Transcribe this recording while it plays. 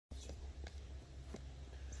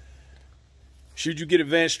Should you get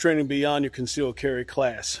advanced training beyond your concealed carry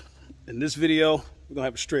class? In this video, we're gonna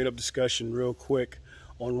have a straight up discussion real quick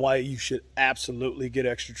on why you should absolutely get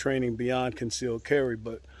extra training beyond concealed carry.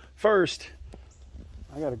 But first,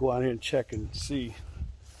 I gotta go out here and check and see if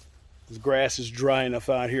this grass is dry enough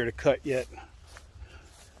out here to cut yet.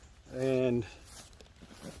 And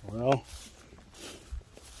well,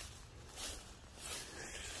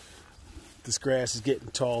 this grass is getting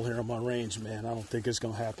tall here on my range, man. I don't think it's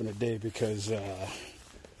gonna happen today because yeah,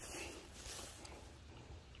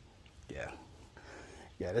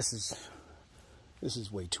 this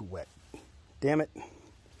is way too wet. Damn it.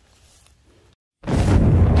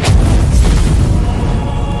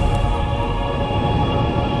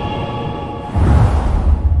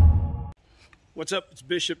 What's up? It's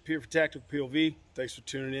Bishop here for Tactical POV. Thanks for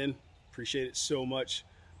tuning in. Appreciate it so much,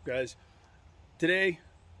 guys. Today,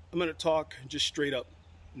 I'm going to talk just straight up.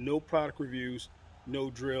 No product reviews, no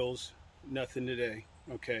drills, nothing today,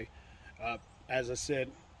 okay? As I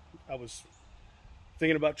said, I was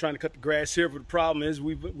thinking about trying to cut the grass here, but the problem is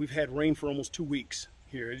we've had rain for almost 2 weeks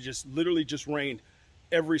here. It just literally just rained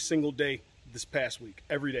every single day this past week.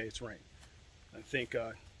 Every day it's rained. I think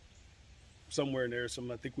somewhere in there,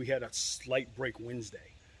 I think we had a slight break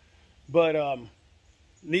Wednesday. But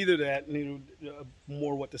neither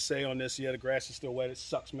more what to say on this. Yeah, the grass is still wet. It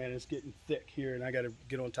sucks, man. It's getting thick here, and I got to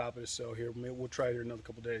get on top of this. So here, maybe we'll try it here another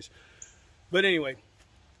couple days. But anyway,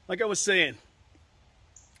 like I was saying,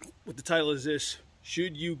 what the title is this: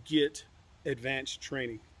 should you get advanced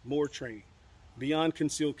training, more training, beyond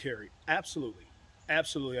concealed carry? Absolutely.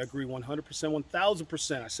 Absolutely. I agree 100%,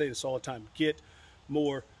 1,000%. I say this all the time. Get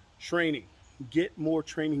more training. Get more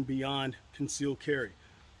training beyond concealed carry.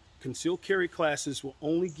 Concealed carry classes will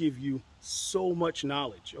only give you so much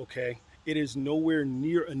knowledge, okay? It is nowhere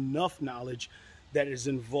near enough knowledge that is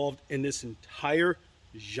involved in this entire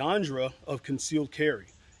genre of concealed carry.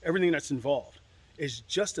 Everything that's involved is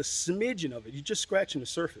just a smidgen of it. You're just scratching the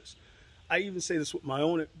surface. I even say this with my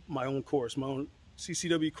own course, my own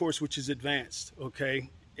CCW course, which is advanced, okay?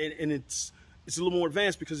 And it's a little more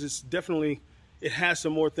advanced because it has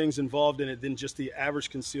some more things involved in it than just the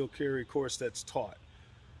average concealed carry course that's taught.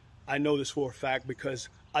 I know this for a fact because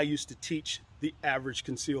I used to teach the average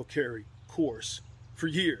concealed carry course for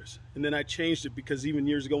years. And then I changed it because even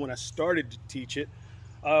years ago when I started to teach it,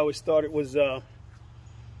 I always thought it was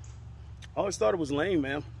lame,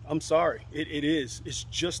 man. I'm sorry. It is. It's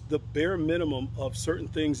just the bare minimum of certain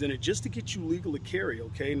things in it just to get you legal to carry,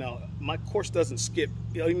 okay? Now, my course doesn't skip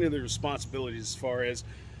any of the responsibilities as far as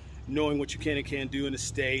knowing what you can and can't do in the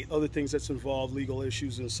state, other things that's involved, legal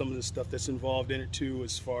issues, and some of the stuff that's involved in it too,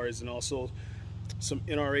 as far as, and also some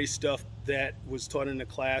NRA stuff that was taught in the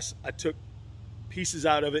class. I took pieces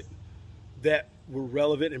out of it that were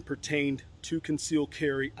relevant and pertained to concealed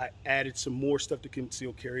carry. I added some more stuff to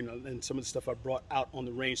concealed carry, and some of the stuff I brought out on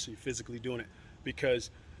the range so you're physically doing it,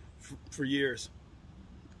 because for years,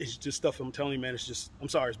 it's just stuff, I'm telling you, man, it's just, I'm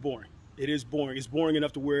sorry, it's boring. It is boring. It's boring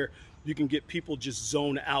enough to where you can get people just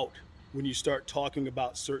zone out when you start talking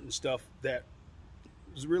about certain stuff that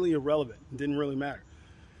was really irrelevant and didn't really matter.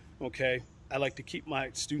 Okay, I like to keep my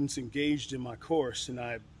students engaged in my course, and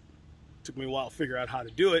it took me a while to figure out how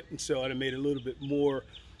to do it, and so I made it a little bit more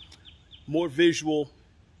visual,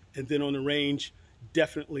 and then on the range,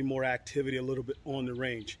 definitely more activity a little bit on the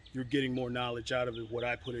range. You're getting more knowledge out of it, what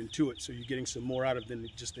I put into it, so you're getting some more out of it than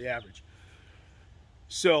just the average.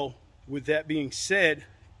 So with that being said,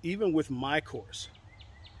 even with my course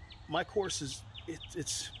is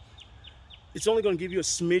it's only going to give you a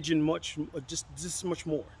smidgen just this much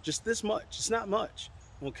more, just this much. It's not much,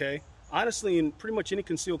 okay? Honestly, in pretty much any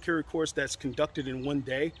concealed carry course that's conducted in one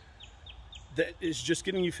day, that is just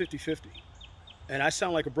getting you 50-50. And I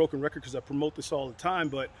sound like a broken record because I promote this all the time,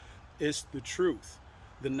 but it's the truth.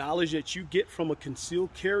 The knowledge that you get from a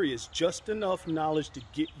concealed carry is just enough knowledge to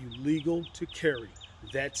get you legal to carry.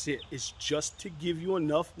 That's it. It's just to give you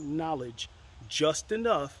enough knowledge, just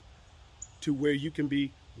enough to where you can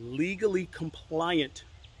be legally compliant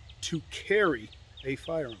to carry a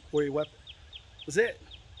firearm or a weapon. That's it.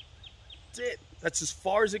 That's it. That's as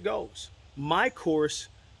far as it goes. My course,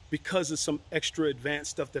 because of some extra advanced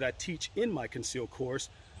stuff that I teach in my concealed course,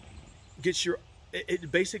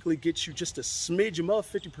 it basically gets you just a smidge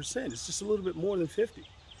above 50%. It's just a little bit more than 50,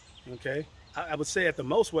 okay? I would say at the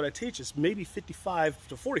most what I teach is maybe 55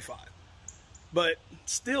 to 45. But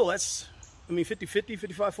still, that's, I mean, 50-50,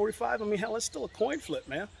 55-45, I mean, hell, that's still a coin flip,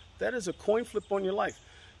 man. That is a coin flip on your life.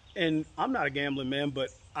 And I'm not a gambling man, but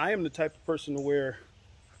I am the type of person to where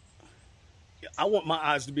I want my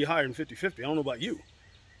odds to be higher than 50-50. I don't know about you,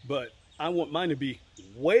 but I want mine to be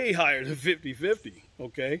way higher than 50-50,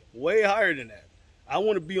 okay? Way higher than that. I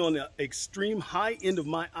want to be on the extreme high end of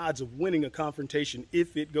my odds of winning a confrontation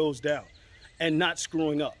if it goes down and not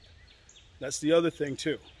screwing up. That's the other thing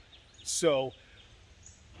too. So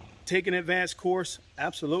take an advanced course,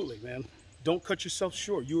 absolutely, man. Don't cut yourself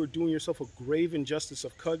short. You are doing yourself a grave injustice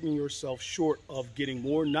of cutting yourself short of getting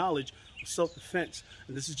more knowledge of self-defense.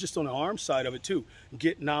 And this is just on the armed side of it too.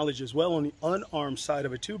 Get knowledge as well on the unarmed side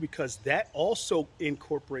of it too, because that also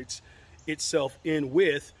incorporates itself in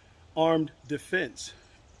with armed defense.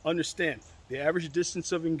 Understand the average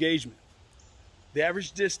distance of engagement. The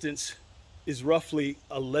average distance is roughly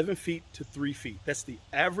 11 feet to 3 feet. That's the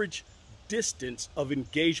average distance of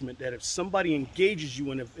engagement, that if somebody engages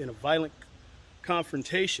you in a violent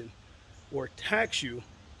confrontation or attacks you,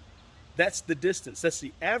 that's the distance. That's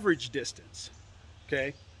the average distance.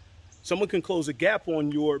 Okay, someone can close a gap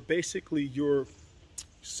on your, basically your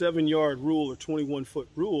 7-yard rule or 21-foot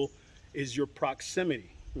rule is your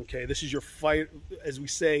proximity. Okay, this is your fight, as we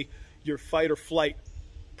say, your fight or flight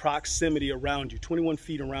proximity around you, 21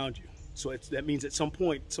 feet around you. So that means at some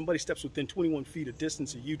point somebody steps within 21 feet of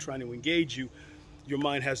distance of you trying to engage you, your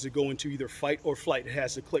mind has to go into either fight or flight. It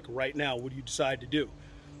has to click right now. What do you decide to do?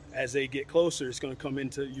 As they get closer, it's going to come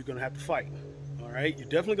into, you're going to have to fight. All right, you're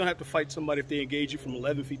definitely going to have to fight somebody if they engage you from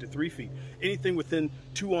 11 feet to 3 feet. Anything within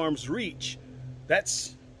 2 arms reach,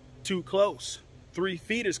 that's too close. 3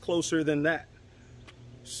 feet is closer than that.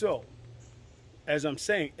 So as I'm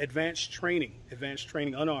saying, advanced training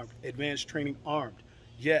unarmed, advanced training armed.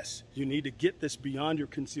 Yes, you need to get this beyond your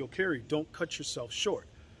concealed carry. Don't cut yourself short.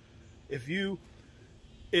 If you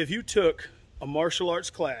took a martial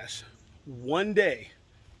arts class one day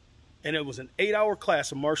and it was an 8-hour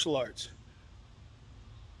class of martial arts,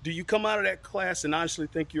 do you come out of that class and honestly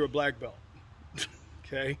think you're a black belt?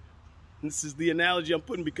 Okay, this is the analogy I'm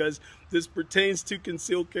putting because this pertains to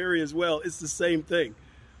concealed carry as well. It's the same thing.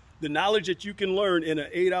 The knowledge that you can learn in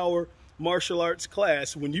an 8-hour martial arts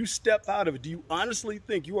class, when you step out of it, do you honestly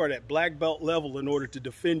think you are at black belt level in order to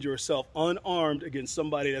defend yourself unarmed against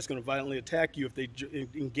somebody that's going to violently attack you if they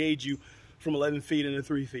engage you from 11 feet into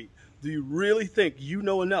 3 feet? Do you really think you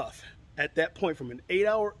know enough at that point from an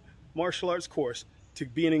 8-hour martial arts course to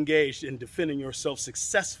being engaged in defending yourself,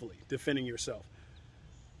 successfully defending yourself?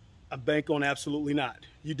 I bank on absolutely not.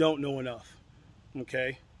 You don't know enough,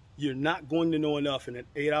 okay? You're not going to know enough in an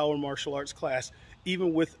 8-hour martial arts class.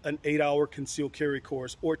 Even with an 8-hour concealed carry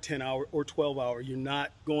course or 10-hour or 12-hour, you're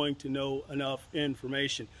not going to know enough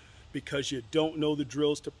information because you don't know the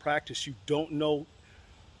drills to practice. You don't know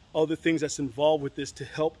other things that's involved with this to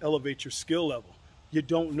help elevate your skill level. You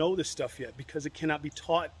don't know this stuff yet because it cannot be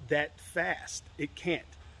taught that fast. It can't,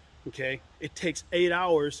 okay? It takes 8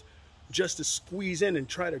 hours just to squeeze in and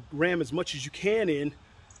try to ram as much as you can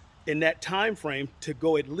in that time frame to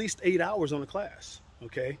go at least 8 hours on a class.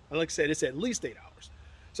 Okay, and like I said, it's at least 8 hours.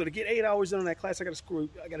 So to get 8 hours in on that class, I got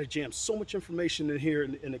to jam so much information in here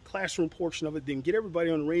in the classroom portion of it, then get everybody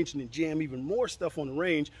on the range and then jam even more stuff on the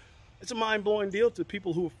range. It's a mind-blowing deal to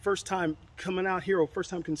people who are first time coming out here or first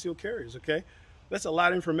time concealed carriers. Okay, that's a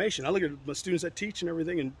lot of information. I look at my students that teach and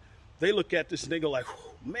everything, and they look at this and they go like,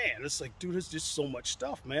 man, it's like, dude, it's just so much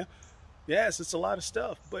stuff, man. Yes, it's a lot of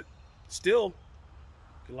stuff, but still,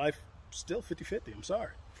 life still 50-50. I'm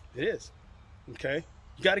sorry, it is. Okay,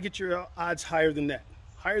 you got to get your odds higher than that,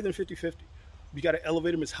 higher than 50-50. You got to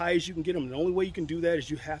elevate them as high as you can get them. And the only way you can do that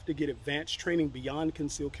is you have to get advanced training beyond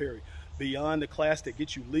concealed carry, beyond the class that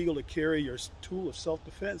gets you legal to carry your tool of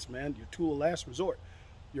self-defense, man, your tool of last resort,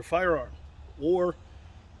 your firearm or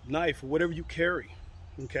knife or whatever you carry.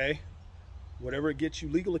 Okay, whatever it gets you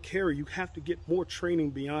legal to carry, you have to get more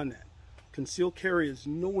training beyond that. Concealed carry is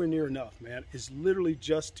nowhere near enough, man. It's literally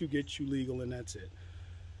just to get you legal, and that's it.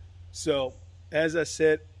 So as I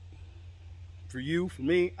said, for you, for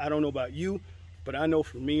me, I don't know about you, but I know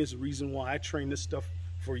for me is the reason why I train this stuff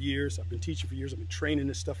for years. I've been teaching for years. I've been training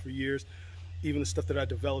this stuff for years. Even the stuff that I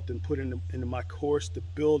developed and put into my course to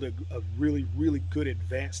build a really, really good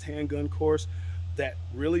advanced handgun course that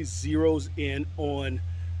really zeroes in on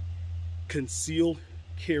concealed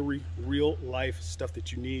carry, real life stuff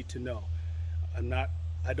that you need to know.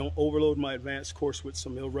 I don't overload my advanced course with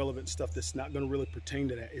some irrelevant stuff that's not going to really pertain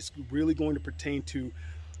to that. It's really going to pertain to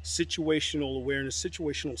situational awareness,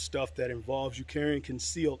 situational stuff that involves you carrying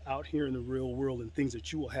concealed out here in the real world and things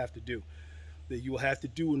that you will have to do. That you will have to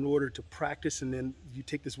do in order to practice, and then you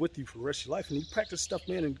take this with you for the rest of your life and you practice stuff,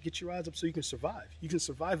 man, and get your odds up so you can survive. You can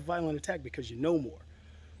survive a violent attack because you know more.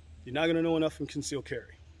 You're not going to know enough in concealed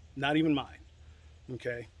carry. Not even mine.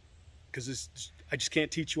 Okay? Because I just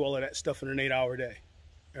can't teach you all of that stuff in an 8-hour day.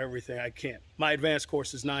 Everything I can't. My advanced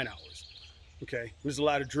course is 9 hours. Okay? There's a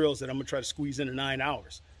lot of drills that I'm going to try to squeeze into 9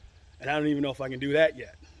 hours. And I don't even know if I can do that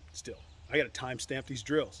yet. Still, I got to timestamp these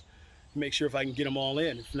drills, make sure if I can get them all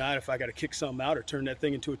in. If not, if I got to kick something out or turn that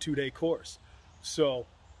thing into a 2-day course. So,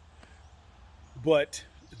 but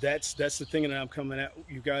that's the thing that I'm coming at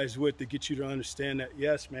you guys with, to get you to understand that,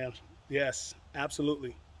 yes, man, yes,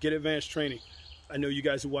 absolutely, get advanced training. I know you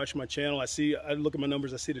guys who watch my channel, I look at my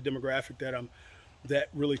numbers, I see the demographic that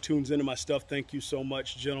really tunes into my stuff. Thank you so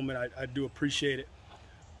much, gentlemen. I do appreciate it.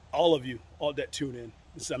 All of you, all that tune in.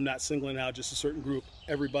 I'm not singling out just a certain group.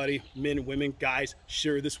 Everybody, men and women, guys,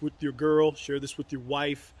 share this with your girl, share this with your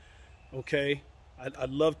wife, okay? I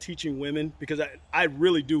love teaching women, because I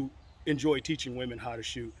really do enjoy teaching women how to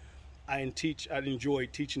shoot. I enjoy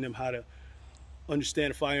teaching them how to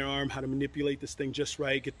understand a firearm, how to manipulate this thing just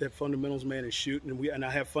right, get that fundamentals, man, and shoot. And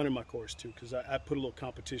I have fun in my course too, because I put a little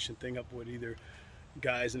competition thing up with either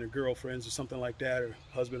guys and their girlfriends or something like that, or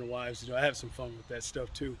husband and wives. You know, I have some fun with that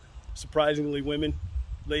stuff too. Surprisingly, women,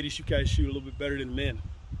 ladies, you guys shoot a little bit better than men,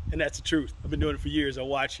 and that's the truth. I've been doing it for years. I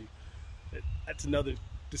watch you. That's another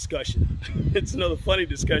discussion. It's another funny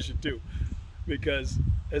discussion too, because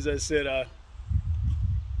as I said,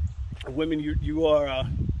 women, you are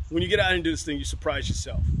when you get out and do this thing, you surprise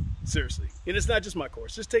yourself, seriously. And it's not just my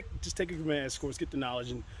course. Just take a advanced course, get the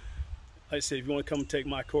knowledge. And like I said, if you want to come and take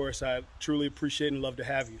my course, I truly appreciate and love to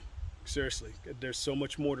have you. Seriously, there's so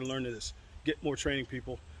much more to learn to this. Get more training,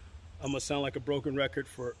 people. I'm gonna sound like a broken record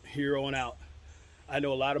for here on out. I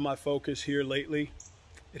know a lot of my focus here lately,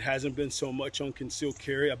 it hasn't been so much on concealed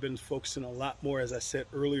carry. I've been focusing a lot more, as I said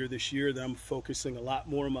earlier this year, that I'm focusing a lot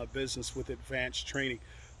more on my business with advanced training,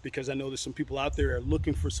 because I know there's some people out there that are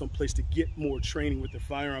looking for some place to get more training with their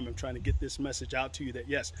firearm. I'm trying to get this message out to you that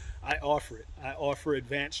yes, I offer it. I offer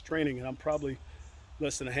advanced training, and I'm probably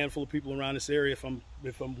less than a handful of people around this area, if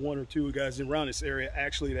I'm one or two guys around this area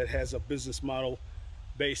actually, that has a business model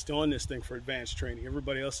based on this thing for advanced training.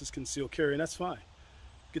 Everybody else is concealed carry, and that's fine.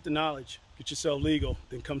 Get the knowledge, get yourself legal,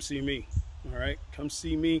 then come see me. All right, come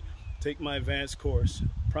see me, take my advanced course.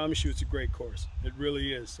 I promise you, it's a great course. It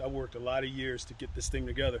really is. I worked a lot of years to get this thing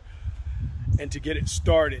together and to get it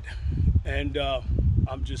started, and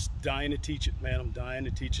I'm just dying to teach it, man. I'm dying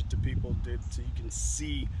to teach it to people so you can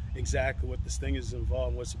see exactly what this thing is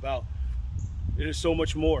involved, what it's about. It is so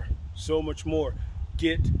much more, so much more.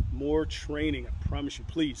 Get more training. I promise you,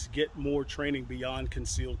 please get more training beyond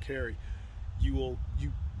concealed carry. You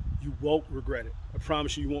won't regret it. I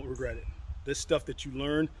promise you, you won't regret it. This stuff that you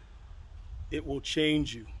learn, it will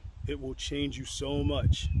change you. It will change you so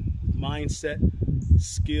much. Mindset,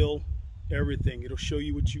 skill, everything. It'll show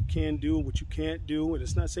you what you can do and what you can't do. And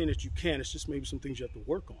it's not saying that you can, it's just maybe some things you have to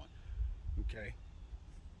work on. Okay?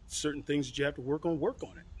 Certain things that you have to work on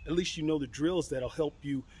it. At least you know the drills that'll help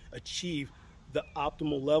you achieve the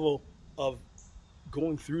optimal level of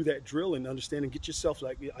going through that drill and understanding. Get yourself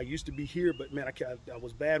like, I used to be here, but man, I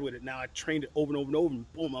was bad with it. Now I trained it over and over and over,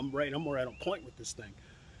 and boom, I'm right on point with this thing.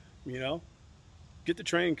 You know, get the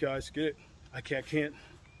training, guys. Get it. I can't.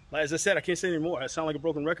 As I said, I can't say anymore. I sound like a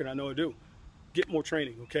broken record. I know I do. Get more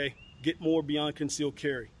training, okay? Get more beyond concealed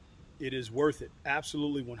carry. It is worth it.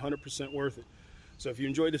 Absolutely 100% worth it. So if you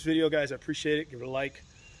enjoyed this video, guys, I appreciate it. Give it a like.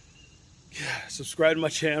 Subscribe to my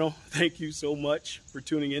channel. Thank you so much for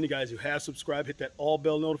tuning in. You guys who have subscribed, hit that all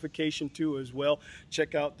bell notification too as well.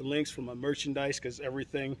 Check out the links for my merchandise, because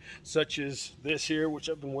everything such as this here, which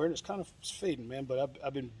I've been wearing, it's kind of fading, man, but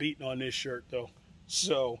I've been beating on this shirt though.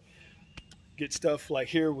 So get stuff like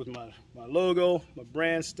here with my logo, my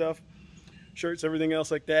brand stuff, shirts, everything else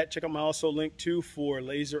like that. Check out my also link too for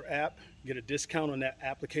Laser app. Get a discount on that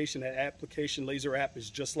application. That application, Laser app, is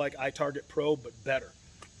just like iTarget Pro, but better.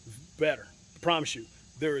 Better. I promise you,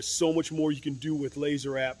 there is so much more you can do with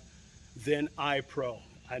Laser app than iPro.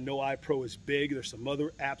 I know iPro is big. There's some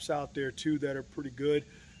other apps out there too that are pretty good,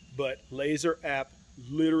 but Laser app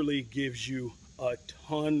literally gives you a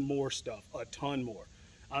ton more stuff, a ton more.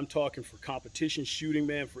 I'm talking for competition shooting,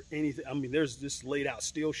 man, for anything. I mean, there's this laid out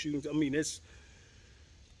steel shooting. I mean, it's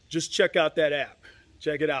just check out that app.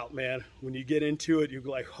 Check it out, man. When you get into it, you're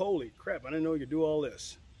like, holy crap, I didn't know you could do all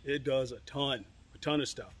this. It does a ton of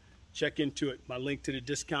stuff. Check into it. My link to the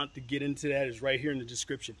discount to get into that is right here in the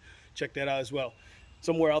description. Check that out as well.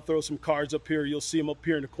 Somewhere I'll throw some cards up here. You'll see them up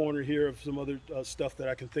here in the corner here of some other stuff that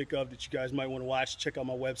I can think of that you guys might want to watch. Check out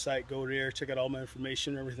my website. Go there. Check out all my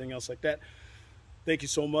information and everything else like that. Thank you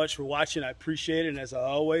so much for watching. I appreciate it. And as I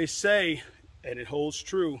always say, and it holds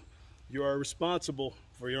true, you are responsible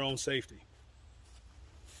for your own safety.